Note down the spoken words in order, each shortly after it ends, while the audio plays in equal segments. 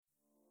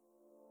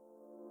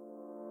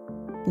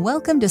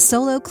Welcome to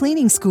Solo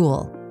Cleaning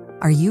School.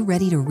 Are you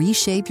ready to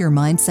reshape your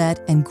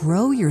mindset and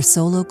grow your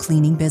solo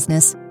cleaning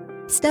business?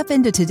 Step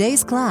into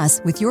today's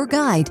class with your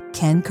guide,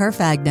 Ken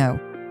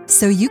Carfagno,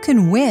 so you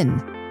can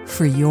win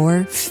for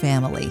your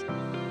family.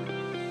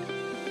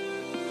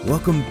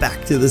 Welcome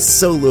back to the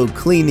Solo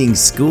Cleaning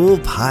School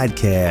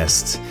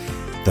podcast,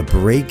 the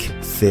break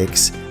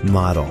fix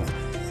model.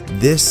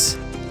 This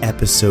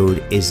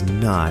episode is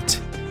not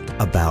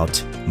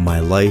about my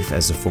life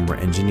as a former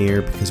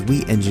engineer, because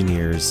we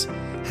engineers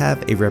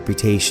have a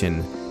reputation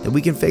that we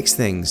can fix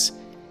things,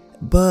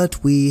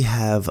 but we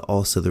have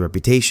also the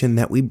reputation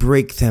that we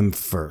break them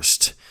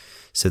first.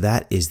 So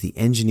that is the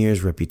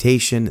engineer's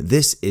reputation.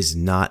 This is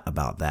not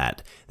about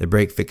that. The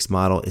break fix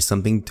model is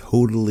something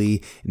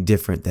totally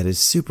different that is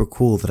super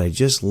cool that I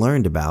just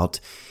learned about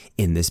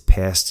in this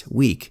past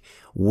week.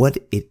 What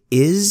it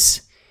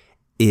is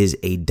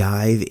a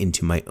dive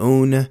into my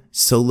own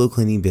solo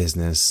cleaning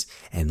business,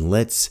 and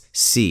let's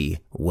see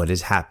what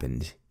has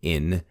happened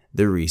in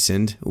the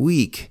recent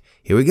week.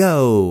 Here we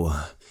go.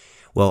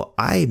 Well,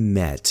 I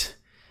met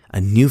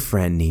a new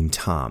friend named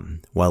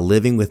Tom while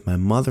living with my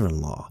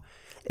mother-in-law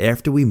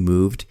after we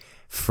moved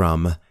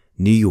from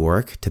New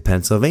York to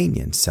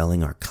Pennsylvania and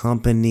selling our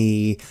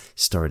company,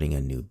 starting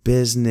a new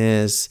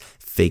business,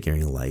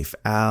 figuring life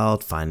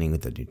out, finding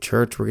the new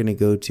church we're going to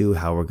go to,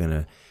 how we're going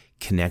to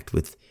connect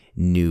with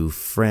new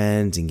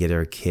friends and get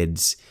our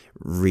kids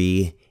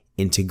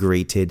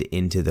reintegrated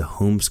into the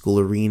homeschool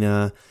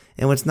arena.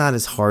 And what's not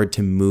as hard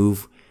to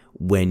move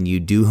when you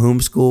do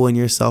homeschool and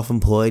you're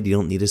self-employed. You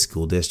don't need a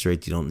school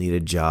district. You don't need a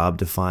job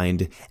to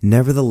find.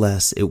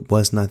 Nevertheless, it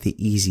was not the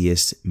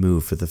easiest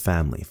move for the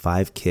family.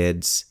 5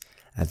 kids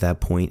at that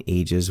point,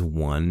 ages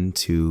 1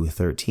 to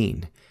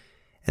 13.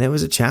 And it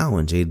was a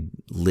challenge. They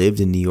lived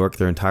in New York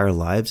their entire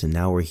lives, and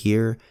now we're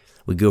here.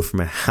 We go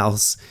from a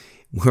house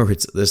where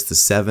it's just the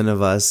 7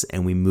 of us,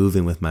 and we move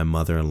in with my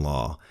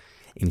mother-in-law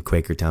in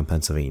Quakertown,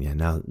 Pennsylvania.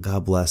 Now,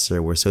 God bless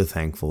her. We're so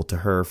thankful to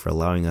her for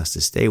allowing us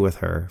to stay with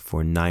her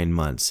for 9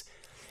 months.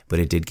 But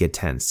it did get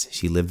tense.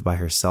 She lived by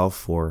herself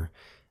for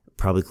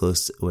probably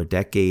close to a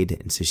decade,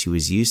 and so she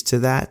was used to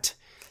that.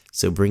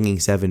 So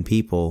bringing 7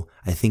 people,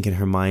 I think in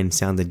her mind,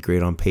 sounded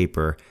great on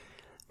paper.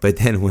 But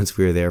then once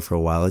we were there for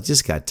a while, it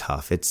just got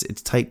tough. It's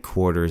tight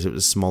quarters. It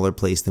was a smaller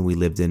place than we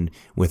lived in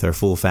with our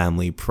full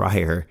family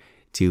prior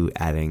to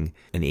adding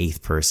an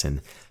 8th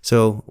person.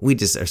 So we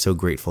just are so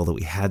grateful that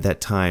we had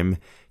that time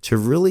to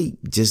really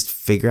just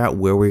figure out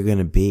where we're going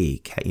to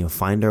be,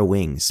 find our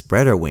wings,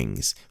 spread our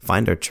wings,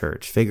 find our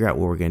church, figure out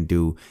what we're going to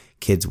do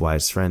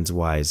kids-wise,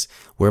 friends-wise.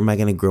 Where am I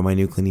going to grow my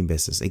new cleaning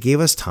business? It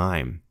gave us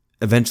time.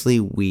 Eventually,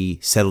 we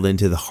settled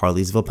into the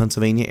Harleysville,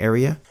 Pennsylvania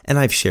area, and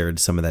I've shared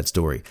some of that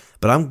story.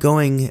 But I'm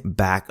going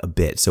back a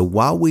bit. So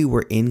while we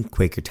were in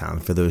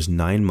Quakertown for those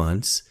 9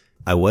 months,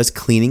 I was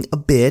cleaning a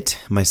bit.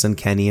 My son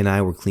Kenny and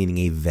I were cleaning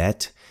a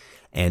vet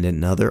and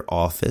another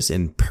office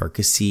in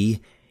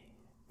Percy,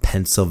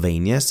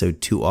 Pennsylvania. So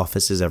 2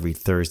 offices every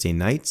Thursday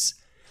nights.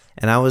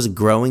 And I was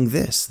growing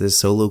this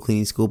solo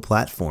cleaning school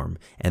platform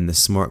and the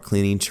Smart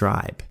Cleaning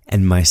Tribe.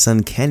 And my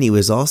son Kenny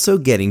was also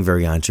getting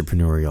very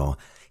entrepreneurial.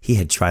 He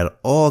had tried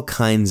all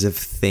kinds of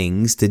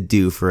things to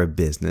do for a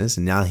business,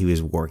 and now he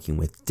was working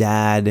with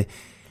Dad.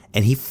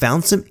 And he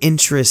found some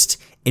interest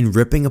in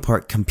ripping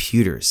apart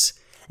computers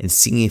and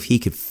seeing if he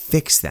could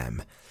fix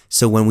them.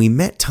 So when we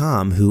met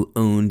Tom, who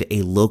owned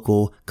a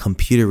local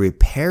computer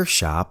repair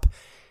shop,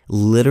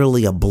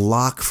 literally a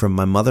block from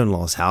my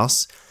mother-in-law's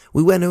house,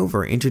 we went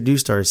over,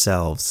 introduced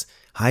ourselves.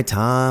 Hi,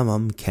 Tom,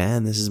 I'm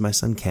Ken. This is my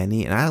son,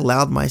 Kenny. And I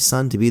allowed my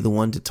son to be the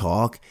one to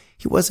talk.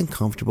 He wasn't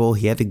comfortable.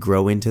 He had to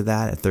grow into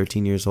that at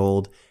 13 years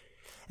old.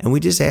 And we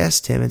just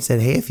asked him and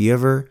said, hey, if you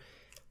ever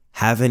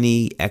have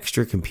any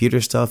extra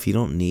computer stuff you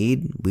don't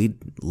need, we'd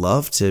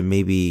love to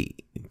maybe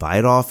buy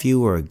it off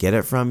you or get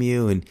it from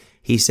you. And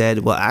he said,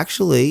 well,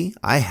 actually,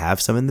 I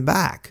have some in the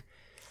back.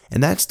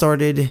 And that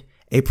started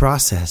a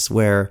process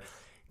where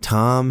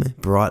Tom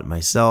brought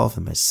myself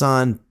and my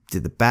son to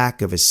the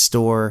back of his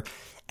store,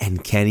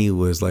 and Kenny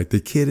was like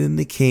the kid in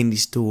the candy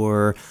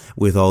store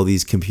with all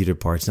these computer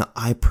parts. Now,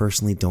 I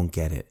personally don't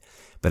get it,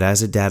 but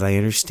as a dad, I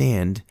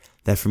understand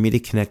that for me to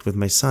connect with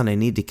my son, I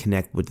need to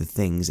connect with the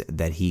things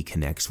that he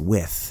connects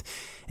with.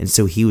 And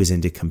so he was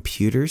into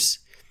computers,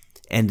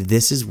 and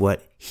this is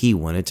what he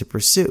wanted to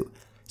pursue.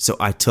 So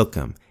I took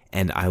him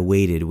and I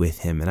waited with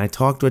him, and I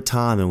talked with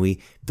Tom, and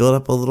we built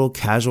up a little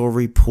casual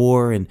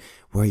rapport. And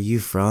where are you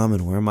from?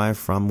 And where am I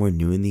from? We're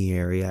new in the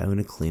area. I own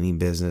a cleaning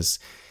business,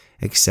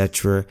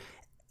 etc.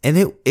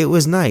 And it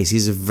was nice.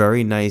 He's a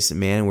very nice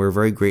man. We're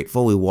very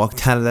grateful. We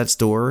walked out of that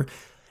store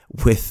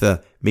with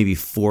maybe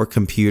 4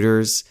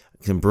 computers,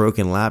 some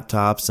broken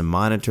laptops, some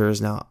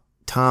monitors. Now,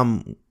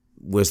 Tom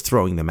was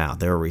throwing them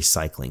out. They were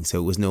recycling, so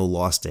it was no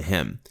loss to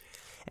him.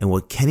 And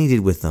what Kenny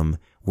did with them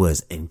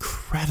was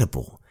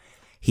incredible.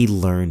 He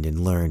learned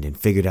and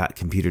figured out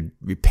computer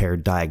repair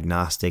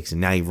diagnostics, and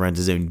now he runs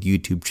his own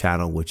YouTube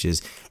channel, which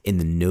is in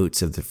the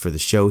notes for the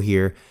show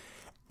here.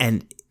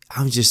 And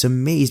I was just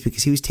amazed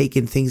because he was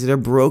taking things that are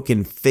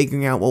broken,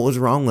 figuring out what was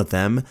wrong with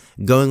them,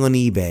 going on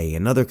eBay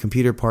and other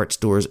computer part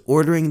stores,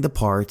 ordering the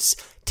parts,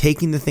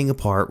 taking the thing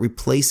apart,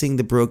 replacing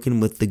the broken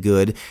with the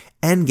good,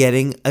 and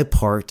getting a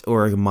part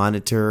or a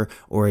monitor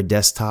or a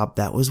desktop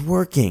that was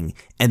working.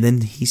 And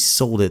then he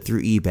sold it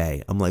through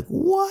eBay. I'm like,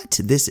 what?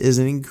 This is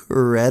an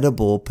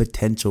incredible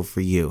potential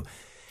for you.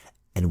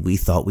 And we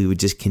thought we would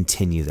just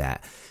continue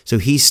that. So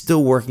he's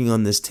still working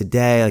on this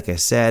today. Like I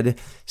said,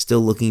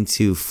 still looking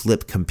to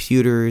flip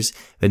computers,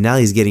 but now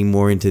he's getting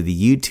more into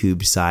the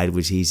YouTube side,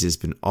 which he's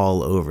just been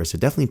all over. So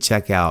definitely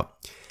check out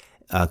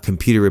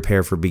Computer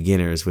Repair for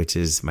Beginners, which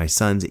is my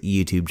son's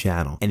YouTube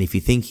channel. And if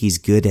you think he's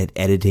good at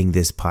editing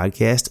this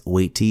podcast,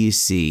 wait till you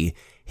see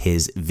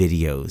his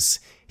videos.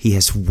 He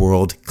has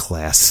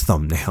world-class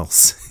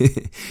thumbnails.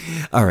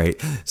 All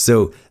right.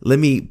 So let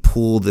me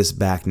pull this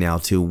back now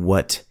to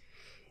what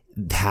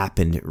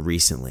happened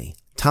recently.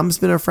 Tom's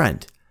been a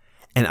friend,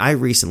 and I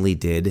recently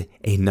did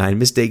a 9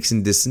 Mistakes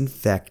in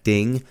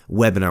Disinfecting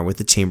webinar with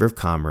the Chamber of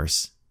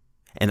Commerce,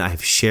 and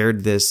I've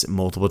shared this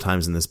multiple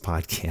times in this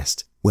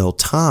podcast. Well,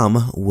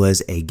 Tom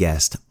was a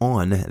guest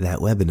on that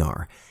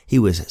webinar. He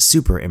was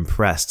super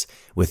impressed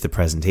with the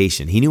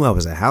presentation. He knew I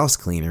was a house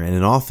cleaner and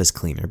an office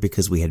cleaner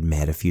because we had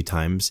met a few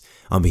times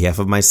on behalf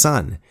of my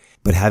son.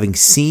 But having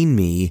seen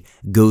me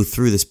go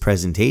through this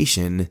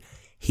presentation,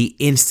 he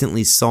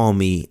instantly saw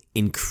me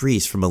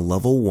increase from a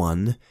level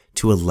 1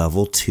 to a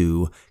level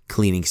 2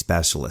 cleaning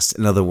specialist.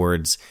 In other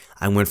words,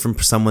 I went from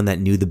someone that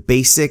knew the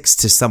basics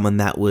to someone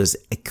that was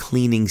a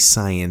cleaning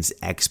science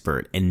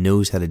expert and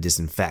knows how to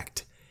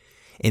disinfect.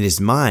 In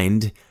his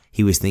mind,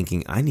 he was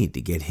thinking, I need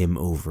to get him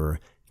over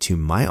to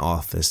my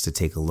office to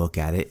take a look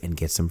at it and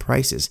get some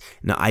prices.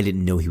 Now, I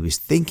didn't know he was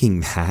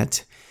thinking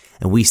that,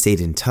 and we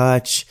stayed in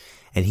touch.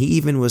 And he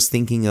even was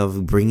thinking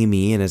of bringing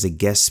me in as a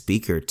guest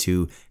speaker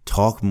to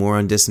talk more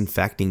on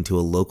disinfecting to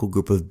a local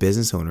group of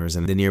business owners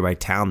in the nearby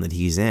town that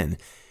he's in.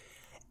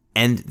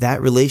 And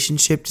that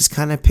relationship just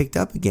kind of picked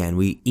up again.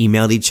 We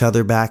emailed each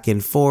other back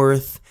and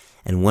forth.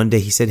 And one day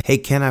he said, hey,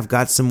 Ken, I've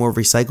got some more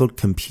recycled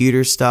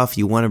computer stuff.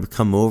 You want to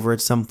come over at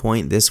some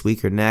point this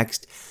week or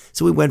next?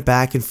 So we went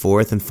back and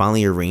forth and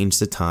finally arranged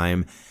the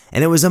time.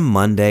 And it was a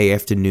Monday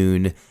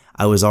afternoon.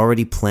 I was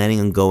already planning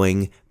on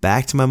going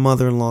back to my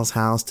mother-in-law's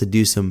house to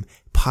do some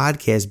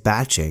podcast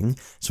batching.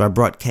 So I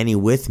brought Kenny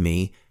with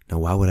me. Now,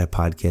 why would I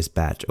podcast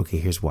batch? Okay,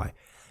 here's why.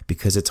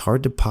 Because it's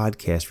hard to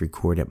podcast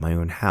record at my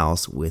own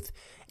house with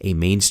a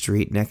main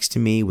street next to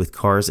me with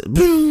cars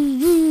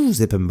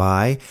zipping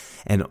by,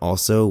 and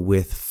also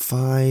with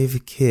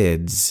 5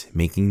 kids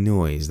making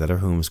noise that are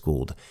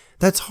homeschooled.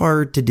 That's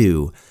hard to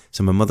do.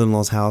 So my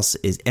mother-in-law's house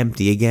is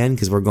empty again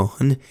because we're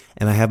gone,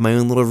 and I have my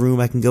own little room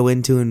I can go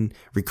into and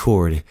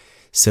record.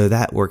 So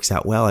that works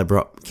out well. I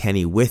brought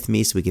Kenny with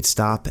me so we could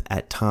stop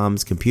at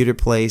Tom's computer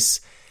place,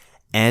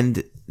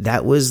 and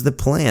that was the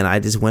plan. I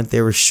just went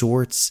there with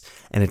shorts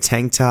and a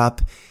tank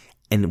top,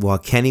 and while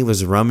Kenny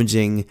was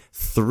rummaging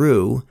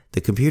through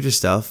the computer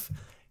stuff,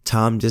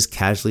 Tom just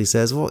casually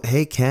says, well,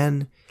 hey,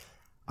 Ken,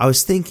 I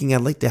was thinking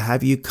I'd like to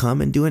have you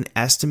come and do an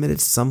estimate at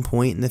some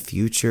point in the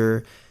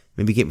future,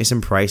 maybe get me some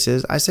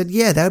prices. I said,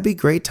 yeah, that would be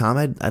great, Tom.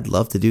 I'd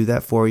love to do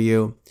that for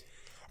you.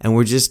 And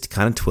we're just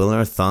kind of twiddling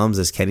our thumbs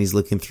as Kenny's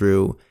looking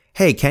through.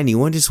 Hey, Ken, you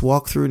want to just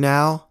walk through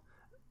now?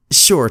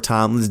 Sure,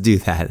 Tom, let's do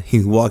that.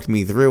 He walked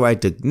me through. I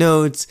took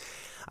notes.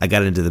 I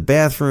got into the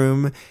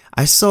bathroom.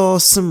 I saw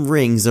some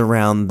rings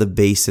around the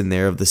basin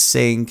there of the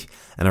sink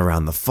and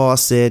around the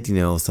faucet,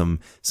 some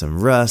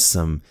rust,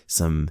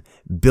 some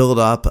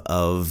buildup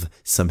of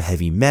some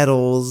heavy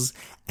metals.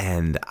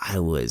 And I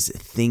was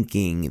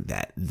thinking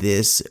that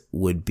this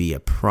would be a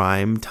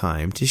prime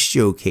time to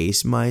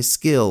showcase my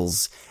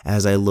skills.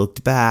 As I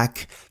looked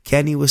back,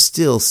 Kenny was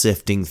still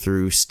sifting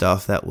through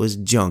stuff that was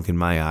junk in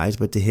my eyes,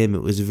 but to him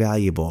it was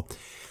valuable.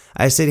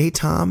 I said, hey,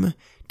 Tom,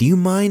 do you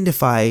mind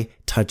if I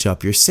touch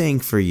up your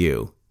sink for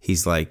you?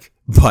 He's like,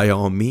 by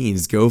all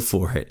means, go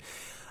for it.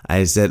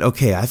 I said,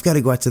 okay, I've got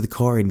to go out to the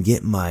car and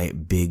get my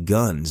big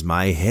guns,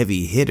 my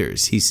heavy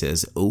hitters. He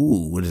says,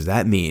 oh, what does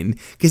that mean?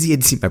 Because he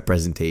had seen my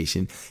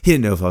presentation. He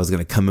didn't know if I was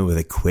going to come in with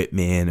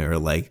equipment or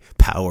like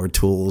power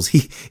tools.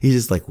 He's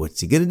just like,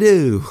 what's he going to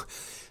do?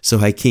 So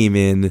I came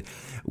in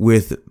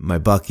with my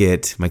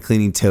bucket, my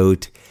cleaning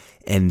tote,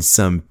 and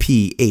some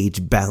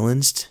pH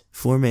balanced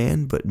for a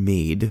man, but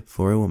made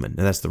for a woman.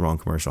 Now, that's the wrong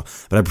commercial.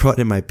 But I brought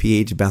in my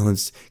pH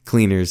balanced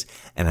cleaners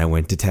and I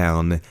went to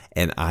town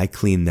and I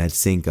cleaned that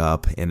sink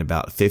up in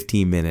about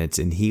 15 minutes.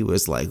 And he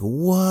was like,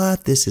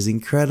 what? This is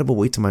incredible.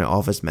 Wait till my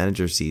office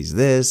manager sees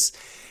this.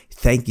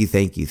 Thank you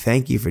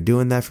for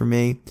doing that for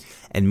me.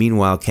 And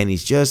meanwhile,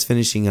 Kenny's just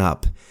finishing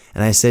up.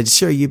 And I said,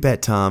 sure, you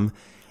bet, Tom.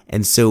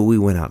 And so we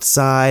went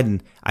outside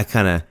and I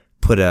kind of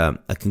put a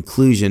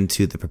conclusion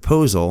to the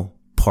proposal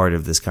part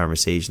of this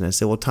conversation. I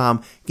said, well,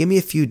 Tom, give me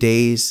a few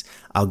days.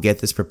 I'll get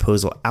this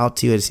proposal out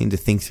to you. I just need to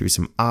think through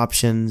some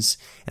options.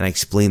 And I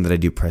explained that I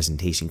do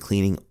presentation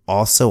cleaning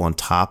also on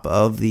top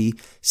of the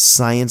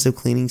science of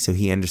cleaning. So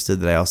he understood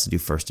that I also do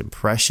first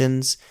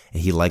impressions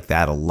and he liked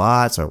that a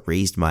lot. So I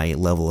raised my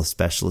level of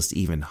specialist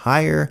even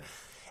higher.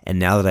 And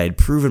now that I had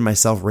proven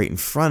myself right in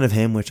front of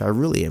him, which I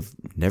really have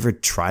never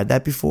tried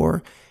that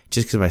before,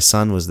 just because my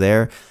son was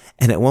there.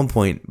 And at one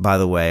point, by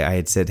the way, I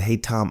had said, "Hey,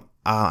 Tom,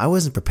 I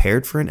wasn't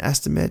prepared for an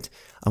estimate.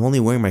 I'm only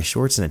wearing my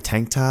shorts and a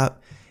tank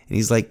top." And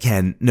he's like,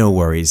 "Ken, no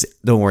worries.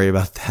 Don't worry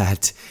about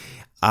that.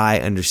 I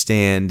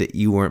understand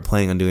you weren't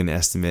planning on doing an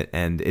estimate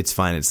and it's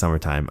fine. It's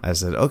summertime." I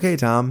said, "Okay,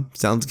 Tom,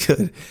 sounds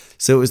good."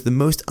 So it was the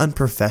most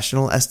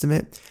unprofessional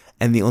estimate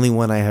and the only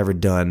one I ever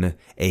done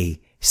a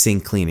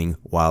sink cleaning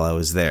while I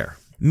was there.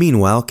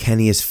 Meanwhile,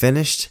 Kenny is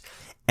finished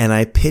and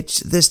I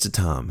pitched this to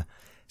Tom.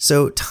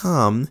 So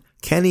Tom,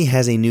 Kenny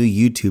has a new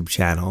YouTube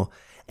channel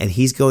and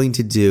he's going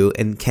to do,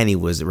 and Kenny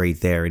was right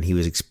there and he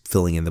was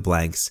filling in the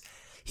blanks.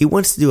 He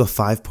wants to do a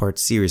 5-part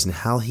series on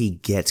how he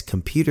gets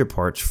computer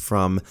parts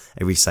from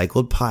a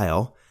recycled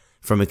pile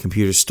from a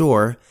computer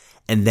store,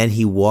 and then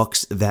he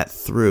walks that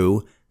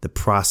through the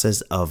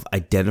process of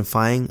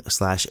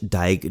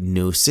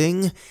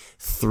identifying/diagnosing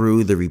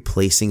through the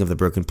replacing of the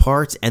broken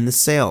parts and the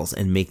sales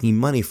and making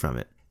money from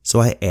it.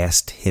 So I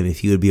asked him if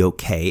he would be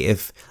okay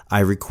if I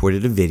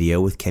recorded a video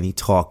with Kenny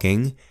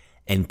talking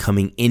and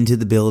coming into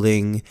the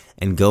building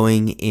and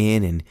going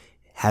in and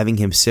having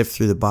him sift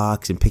through the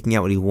box and picking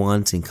out what he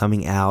wants and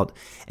coming out.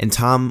 And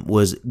Tom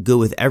was good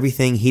with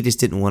everything. He just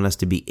didn't want us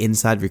to be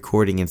inside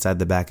recording inside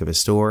the back of a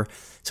store.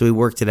 So we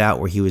worked it out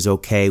where he was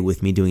okay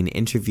with me doing an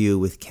interview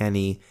with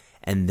Kenny.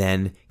 And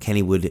then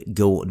Kenny would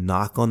go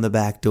knock on the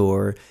back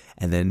door.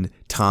 And then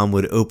Tom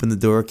would open the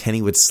door.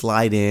 Kenny would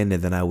slide in.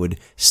 And then I would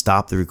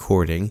stop the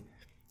recording.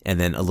 And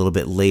then a little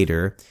bit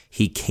later,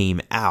 he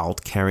came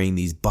out carrying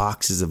these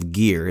boxes of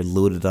gear and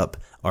loaded up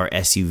our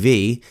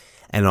SUV.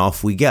 And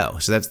off we go.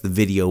 So that's the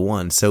video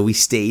one. So we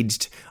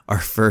staged our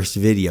first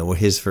video, or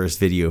his first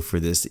video for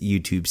this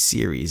YouTube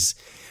series,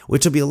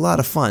 which will be a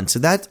lot of fun. So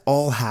that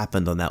all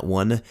happened on that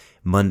one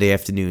Monday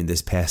afternoon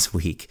this past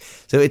week.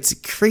 So it's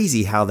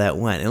crazy how that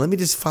went. And let me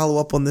just follow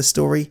up on this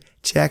story.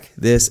 Check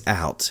this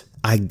out.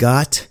 I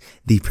got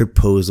the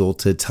proposal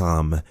to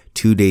Tom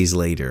 2 days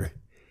later,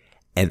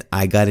 and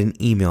I got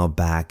an email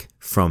back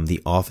from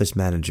the office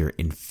manager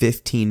in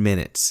 15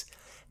 minutes,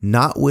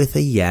 not with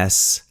a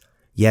yes,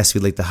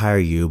 we'd like to hire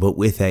you, but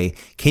with a,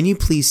 "Can you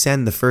please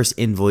send the first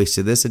invoice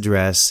to this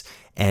address?"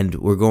 And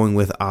we're going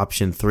with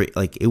option 3.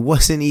 Like, it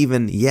wasn't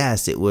even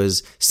yes, it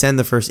was send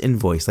the first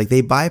invoice. Like,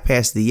 they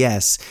bypassed the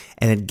yes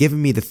and had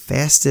given me the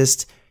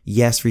fastest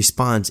yes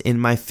response in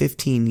my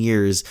 15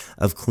 years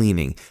of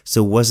cleaning.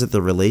 So was it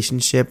the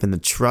relationship and the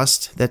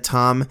trust that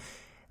Tom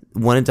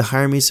wanted to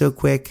hire me so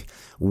quick?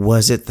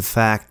 Was it the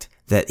fact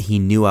that he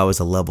knew I was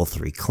a level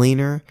 3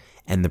 cleaner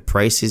and the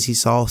prices he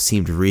saw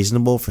seemed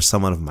reasonable for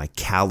someone of my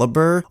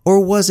caliber?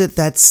 Or was it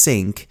that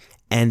sink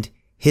and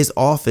his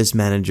office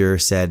manager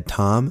said,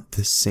 "Tom,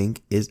 the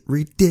sink is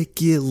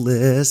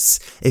ridiculous.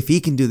 If he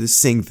can do the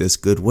sink this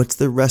good, what's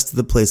the rest of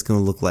the place going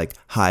to look like?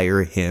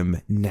 Hire him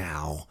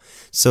now."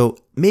 So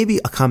maybe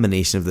a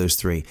combination of those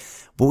three.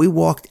 But we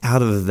walked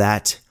out of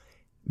that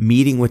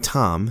meeting with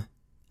Tom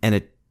and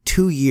a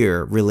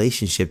 2-year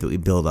relationship that we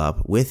built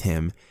up with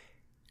him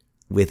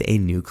with a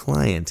new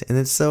client. And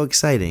it's so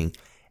exciting.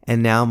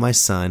 And now my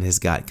son has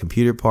got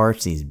computer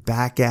parts and he's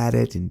back at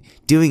it and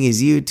doing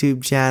his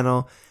YouTube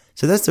channel.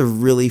 So that's a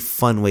really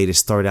fun way to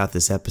start out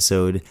this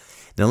episode.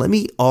 Now let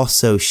me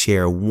also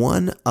share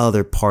one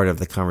other part of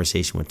the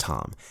conversation with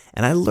Tom.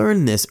 And I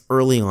learned this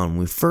early on when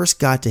we first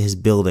got to his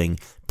building,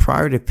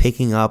 prior to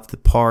picking up the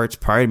parts,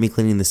 prior to me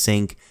cleaning the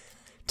sink.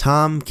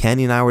 Tom,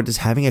 Kenny, and I were just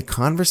having a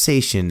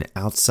conversation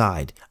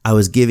outside. I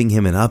was giving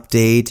him an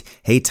update.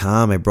 "Hey,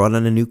 Tom, I brought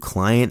on a new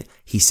client.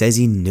 He says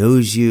he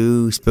knows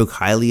you, spoke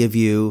highly of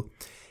you."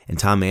 And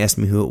Tom asked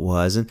me who it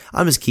was. And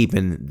I'm just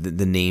keeping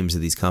the names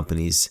of these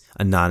companies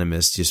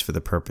anonymous just for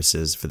the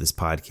purposes for this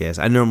podcast.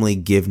 I normally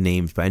give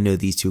names, but I know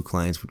these 2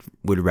 clients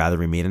would rather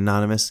remain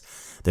anonymous.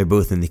 They're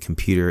both in the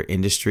computer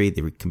industry,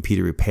 the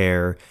computer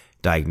repair,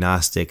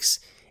 diagnostics,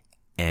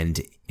 and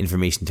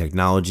information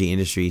technology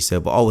industry,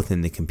 so all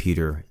within the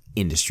computer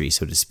industry,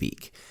 so to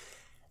speak.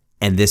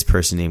 And this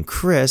person named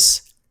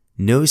Chris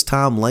knows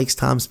Tom, likes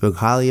Tom, spoke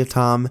highly of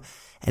Tom,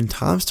 and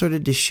Tom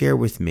started to share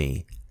with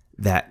me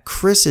that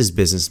Chris's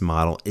business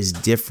model is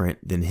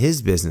different than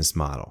his business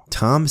model.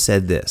 Tom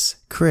said this: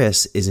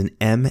 "Chris is an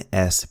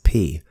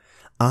MSP.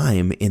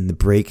 I'm in the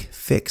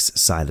break-fix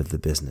side of the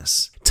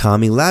business."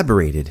 Tom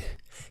elaborated.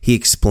 He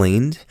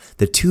explained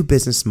the 2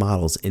 business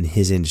models in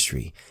his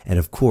industry, and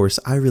of course,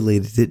 I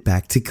related it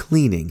back to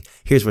cleaning.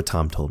 Here's what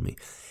Tom told me.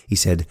 He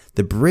said,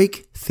 "The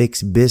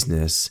break-fix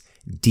business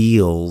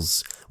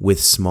deals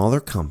with smaller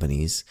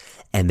companies,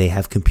 and they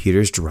have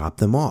computers drop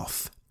them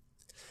off.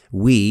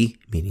 We,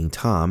 meaning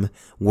Tom,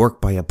 work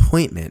by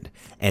appointment,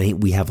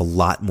 and we have a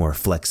lot more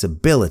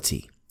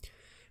flexibility.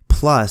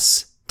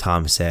 Plus,"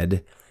 Tom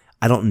said,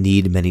 "I don't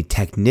need many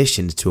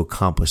technicians to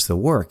accomplish the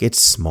work.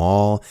 It's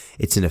small.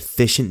 It's an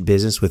efficient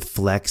business with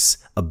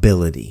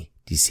flexibility."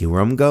 Do you see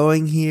where I'm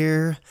going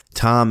here?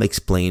 Tom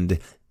explained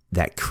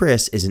that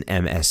Chris is an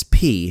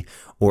MSP,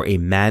 or a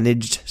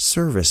managed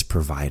service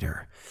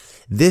provider.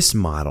 This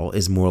model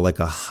is more like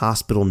a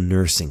hospital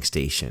nursing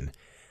station.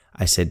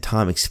 I said,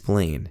 "Tom,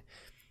 explain."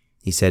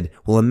 He said,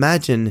 well,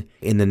 imagine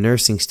in the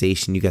nursing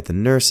station, you got the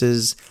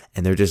nurses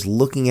and they're just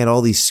looking at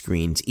all these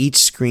screens. Each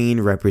screen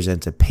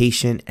represents a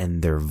patient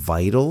and their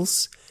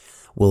vitals.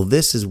 Well,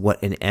 this is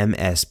what an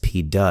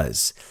MSP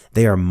does.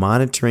 They are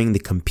monitoring the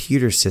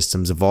computer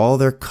systems of all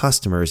their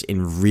customers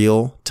in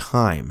real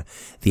time.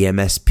 The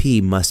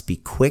MSP must be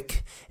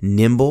quick,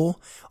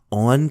 nimble,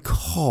 on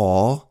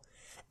call,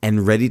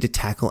 and ready to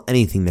tackle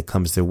anything that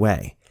comes their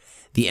way.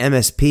 The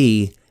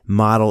MSP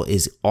model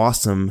is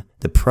awesome.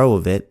 The pro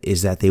of it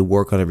is that they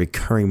work on a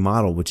recurring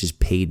model, which is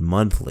paid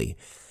monthly.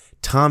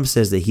 Tom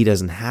says that he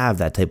doesn't have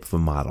that type of a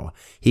model.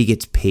 He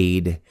gets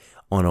paid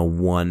on a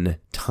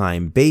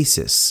one-time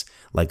basis,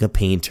 like a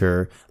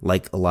painter,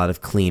 like a lot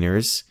of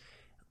cleaners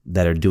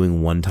that are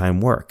doing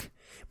one-time work.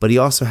 But he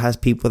also has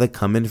people that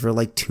come in for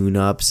like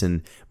tune-ups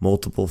and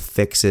multiple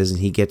fixes, and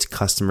he gets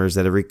customers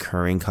that are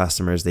recurring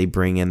customers. They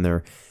bring in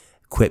their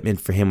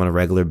equipment for him on a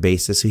regular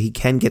basis, so he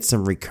can get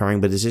some recurring,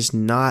 but it's just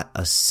not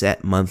a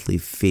set monthly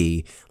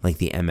fee like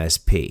the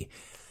MSP.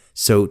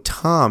 So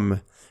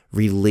Tom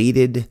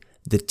related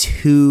the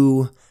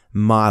two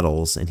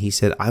models, and he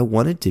said, I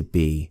wanted to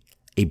be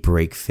a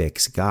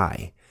break-fix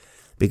guy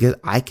because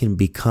I can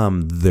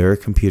become their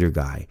computer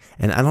guy,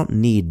 and I don't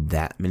need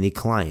that many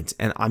clients.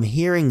 And I'm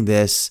hearing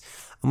this,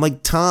 I'm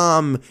like,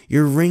 Tom,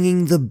 you're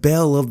ringing the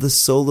bell of the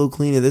solo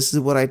cleaner. This is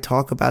what I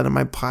talk about in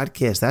my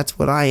podcast. That's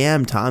what I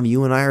am, Tom.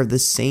 You and I are the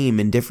same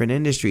in different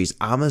industries.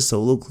 I'm a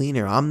solo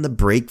cleaner. I'm the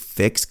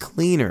break-fix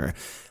cleaner.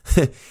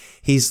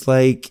 He's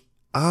like,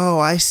 oh,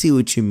 I see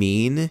what you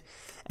mean.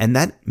 And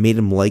that made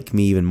him like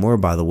me even more,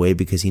 by the way,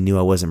 because he knew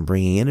I wasn't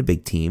bringing in a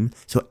big team.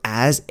 So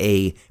as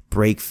a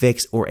break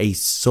fix or a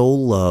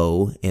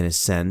solo, in a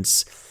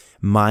sense,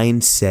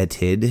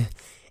 mindseted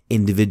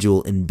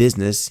individual in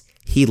business,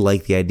 he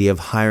liked the idea of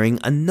hiring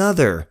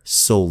another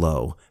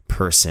solo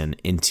person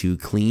in to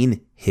clean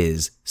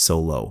his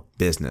solo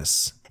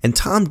business. And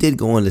Tom did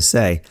go on to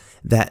say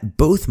that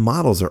both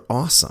models are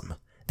awesome.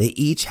 They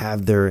each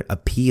have their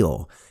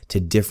appeal to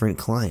different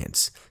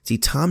clients. See,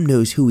 Tom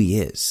knows who he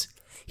is.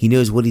 He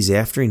knows what he's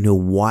after and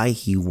knows why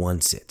he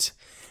wants it.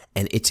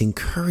 And it's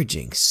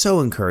encouraging,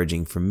 so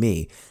encouraging for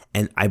me.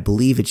 And I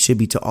believe it should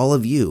be to all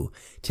of you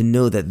to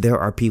know that there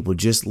are people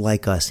just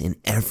like us in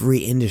every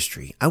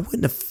industry. I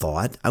wouldn't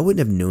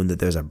have known that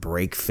there's a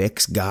break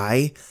fix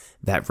guy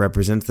that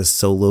represents the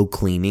solo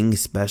cleaning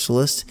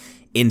specialist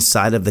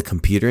inside of the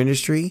computer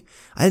industry.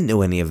 I didn't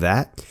know any of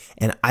that.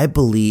 And I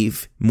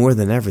believe more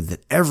than ever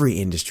that every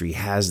industry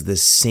has the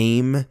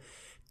same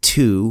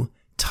two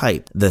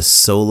type, the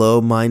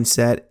solo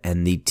mindset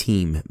and the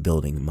team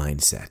building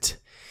mindset.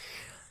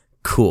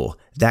 Cool.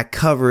 That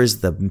covers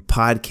the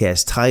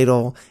podcast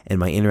title and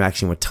my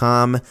interaction with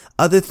Tom.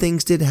 Other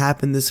things did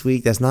happen this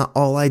week. That's not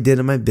all I did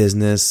in my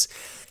business.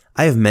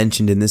 I have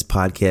mentioned in this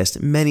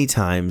podcast many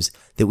times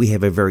that we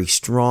have a very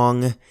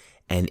strong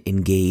and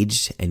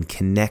engaged and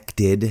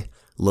connected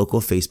local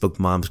Facebook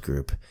moms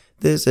group.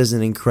 This is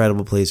an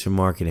incredible place for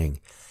marketing.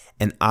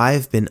 And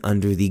I've been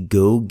under the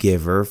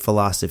go-giver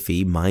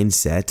philosophy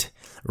mindset,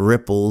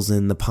 ripples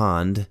in the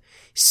pond,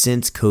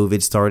 since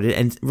COVID started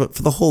and for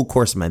the whole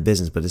course of my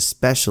business, but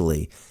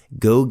especially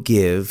go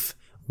give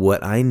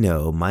what I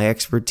know, my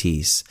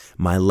expertise,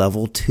 my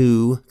level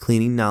 2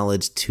 cleaning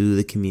knowledge to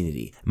the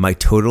community. My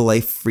Total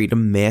Life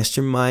Freedom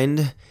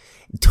Mastermind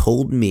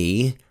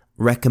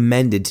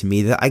recommended to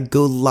me that I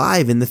go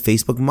live in the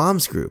Facebook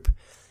Moms group.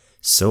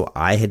 So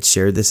I had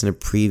shared this in a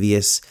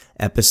previous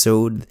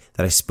episode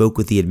that I spoke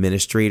with the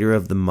administrator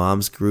of the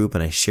Moms group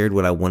and I shared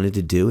what I wanted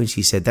to do. And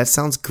she said, that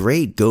sounds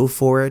great. Go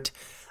for it.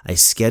 I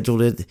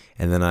scheduled it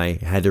and then I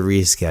had to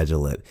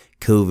reschedule it.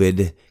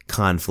 COVID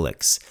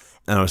conflicts.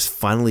 And I was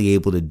finally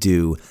able to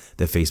do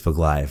the Facebook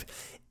Live.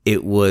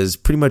 It was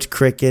pretty much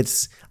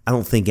crickets. I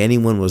don't think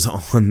anyone was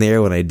on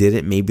there when I did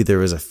it. Maybe there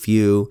was a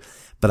few,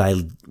 but I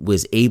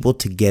was able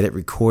to get it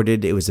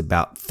recorded. It was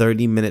about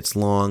 30 minutes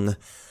long.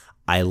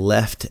 I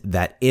left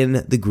that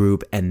in the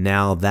group, and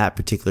now that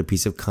particular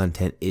piece of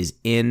content is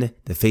in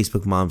the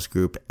Facebook Moms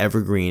group,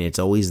 Evergreen. It's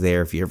always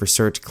there. If you ever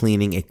search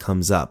cleaning, it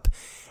comes up.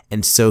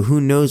 And so who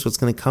knows what's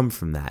going to come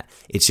from that?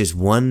 It's just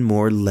one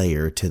more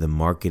layer to the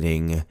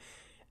marketing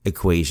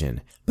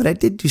equation. But I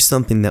did do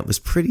something that was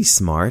pretty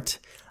smart.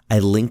 I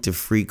linked a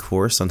free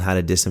course on how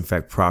to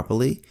disinfect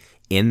properly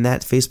in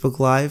that Facebook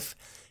Live.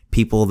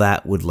 People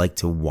that would like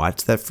to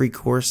watch that free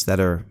course that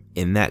are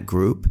in that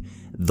group,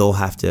 they'll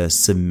have to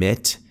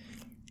submit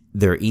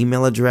their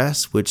email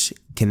address, which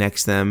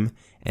connects them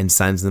and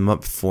signs them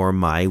up for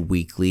my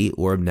weekly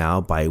or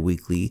now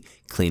bi-weekly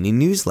cleaning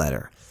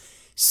newsletter.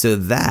 So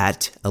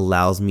that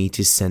allows me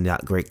to send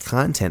out great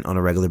content on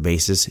a regular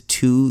basis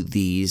to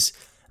these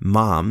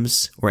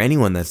moms or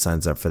anyone that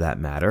signs up for that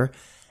matter,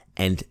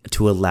 and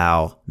to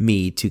allow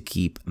me to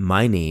keep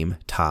my name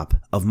top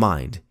of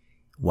mind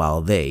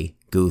while they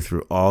go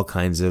through all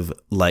kinds of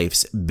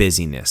life's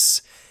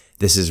busyness.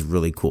 This is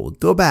really cool.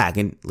 Go back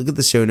and look at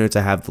the show notes.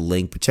 I have the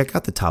link, but check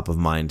out the top of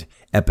mind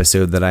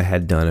episode that I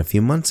had done a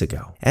few months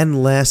ago.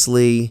 And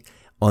lastly,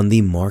 on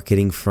the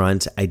marketing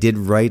front, I did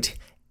write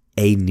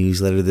a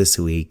newsletter this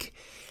week,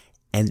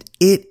 and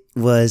it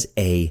was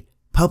a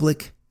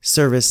public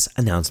service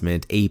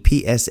announcement, a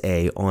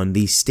PSA on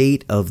the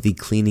state of the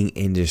cleaning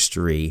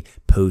industry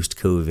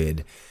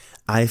post-COVID.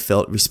 I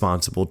felt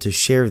responsible to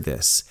share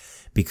this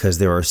because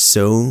there are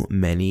so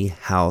many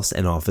house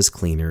and office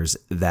cleaners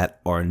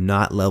that are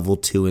not level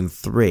 2 and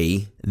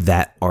 3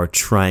 that are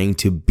trying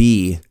to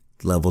be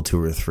level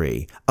 2 or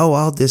 3. Oh,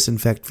 I'll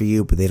disinfect for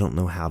you, but they don't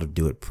know how to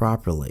do it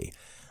properly.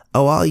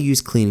 Oh, I'll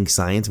use cleaning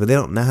science, but they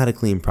don't know how to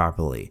clean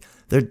properly.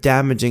 They're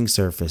damaging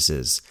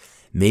surfaces.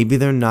 Maybe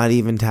they're not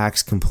even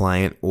tax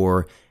compliant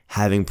or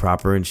having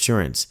proper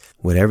insurance.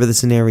 Whatever the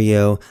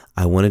scenario,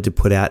 I wanted to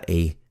put out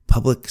a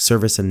public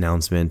service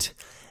announcement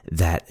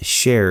that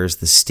shares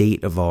the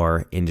state of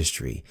our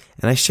industry.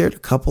 And I shared a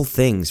couple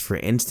things. For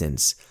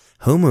instance,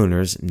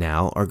 homeowners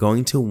now are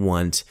going to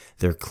want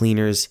their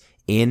cleaners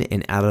in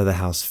and out of the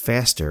house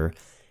faster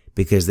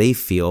because they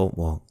feel,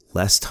 well,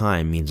 less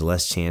time means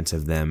less chance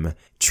of them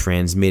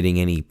transmitting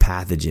any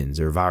pathogens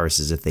or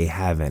viruses if they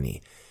have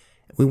any.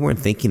 We weren't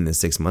thinking this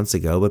 6 months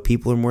ago, but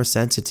people are more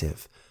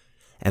sensitive.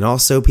 And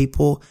also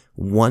people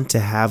want to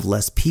have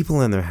less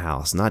people in their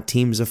house, not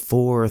teams of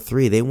 4 or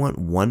 3. They want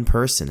one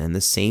person and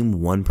the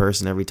same one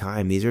person every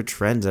time. These are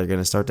trends that are going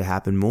to start to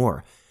happen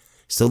more.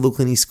 Solo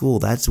Cleaning School,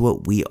 that's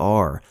what we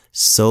are.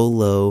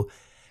 Solo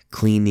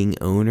cleaning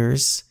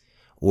owners.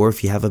 Or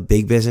if you have a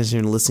big business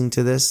and you're listening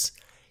to this,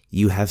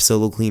 you have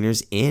solo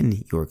cleaners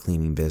in your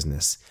cleaning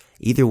business.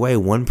 Either way,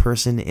 one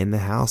person in the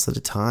house at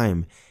a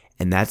time.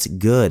 And that's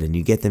good, and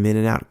you get them in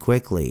and out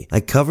quickly. I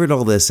covered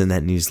all this in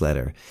that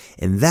newsletter.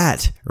 And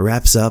that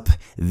wraps up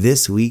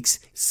this week's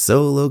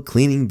solo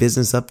cleaning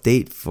business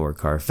update for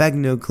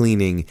Carfagno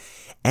Cleaning.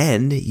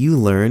 And you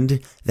learned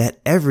that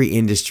every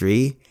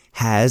industry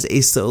has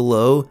a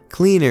solo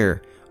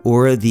cleaner,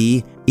 or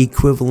the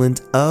equivalent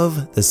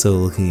of the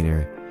solo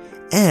cleaner.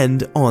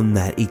 And on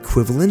that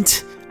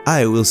equivalent,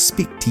 I will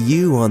speak to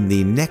you on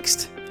the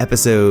next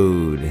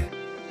episode.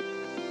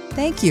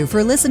 Thank you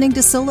for listening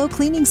to Solo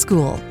Cleaning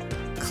School.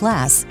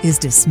 Class is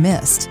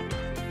dismissed.